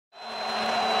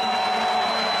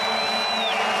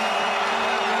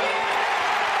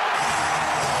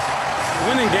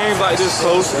games like this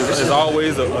close is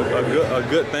always a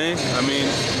good thing. I mean,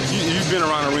 you've been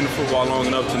around arena football long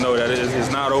enough to know that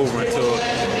it's not over until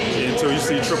you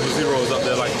see triple zeros up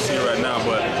there like you see right now.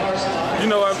 But you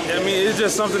know, I mean, it's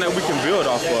just something that we can build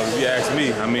off of, if you ask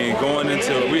me. I mean, going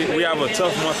into we have a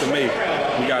tough month of May.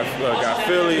 We got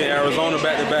Philly and Arizona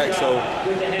back-to-back, so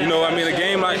you know, I mean, a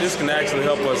game like this can actually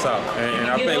help us out. And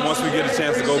I think once we get a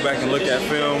chance to go back and look at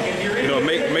film, you know,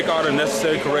 make all the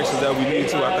necessary corrections that we need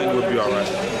to, I think we'll be all right.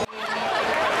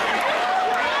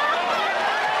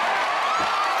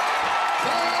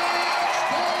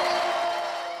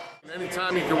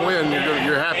 Anytime you can win,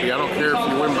 you're happy. I don't care if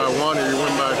you win by 1 or you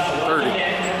win by 30.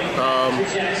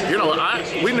 You know,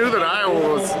 we knew that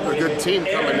Iowa was a good team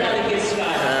coming in,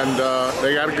 and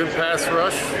they got a good pass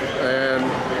rush, and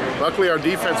luckily our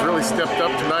defense really stepped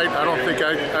up tonight. I don't think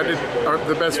I did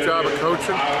the best job of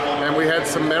coaching, and we had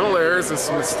some mental errors and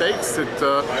some mistakes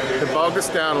that bogged us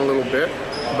down a little bit.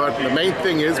 But the main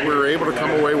thing is we were able to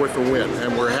come away with a win,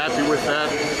 and we're happy with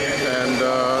that. And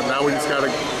now we just got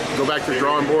to go back to the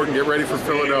drawing board and get ready for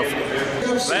Philadelphia.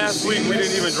 Last week we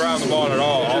didn't even drive the ball at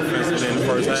all offensively in the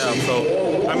first half,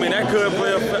 so I mean that could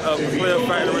play a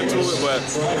factor into it. But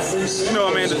you know,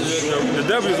 I mean the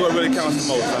W is what really counts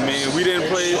the most. I mean, we didn't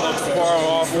play up to par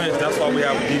on offense. That's why we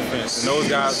have a defense. And those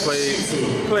guys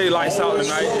played lights out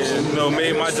tonight, and you know,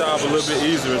 made my job a little bit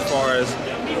easier as far as,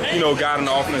 you know, guiding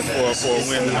the offense for a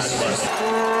win tonight.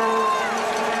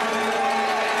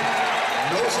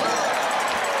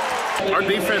 Our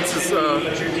defense is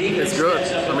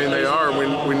good. I mean, they are.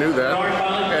 We knew that.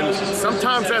 And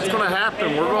sometimes that's going to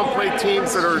happen. We're going to play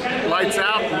teams that are lights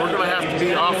out, and we're going to have to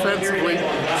be offensively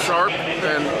sharp,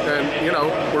 and you know,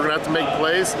 we're going to have to make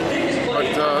plays.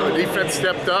 But the defense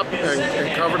stepped up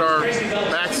and covered our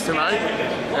backs tonight.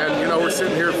 And, you know, we're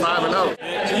sitting here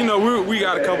 5-0. You know, we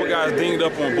got a couple guys dinged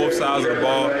up on both sides of the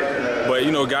ball. But,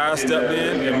 you know, guys stepped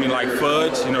in. I mean, like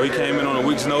Fudge, you know, he came in on a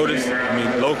week's notice. I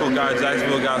mean, local guy,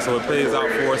 Jacksonville guy, so it plays out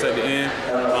for us at the end.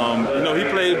 You know, he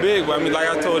played big, but I mean, like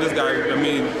I told this guy, I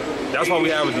mean, that's why we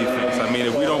have a defense. I mean,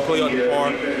 if we don't play up to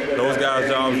par, those guys'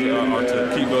 jobs are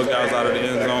to keep those guys out of the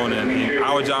end zone, and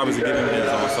our job is to get in the end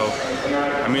zone. So,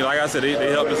 I mean, like I said,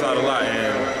 they helped us out a lot.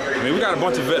 And I mean, we got a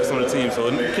bunch of vets on the team, so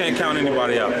you can't count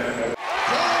anybody out.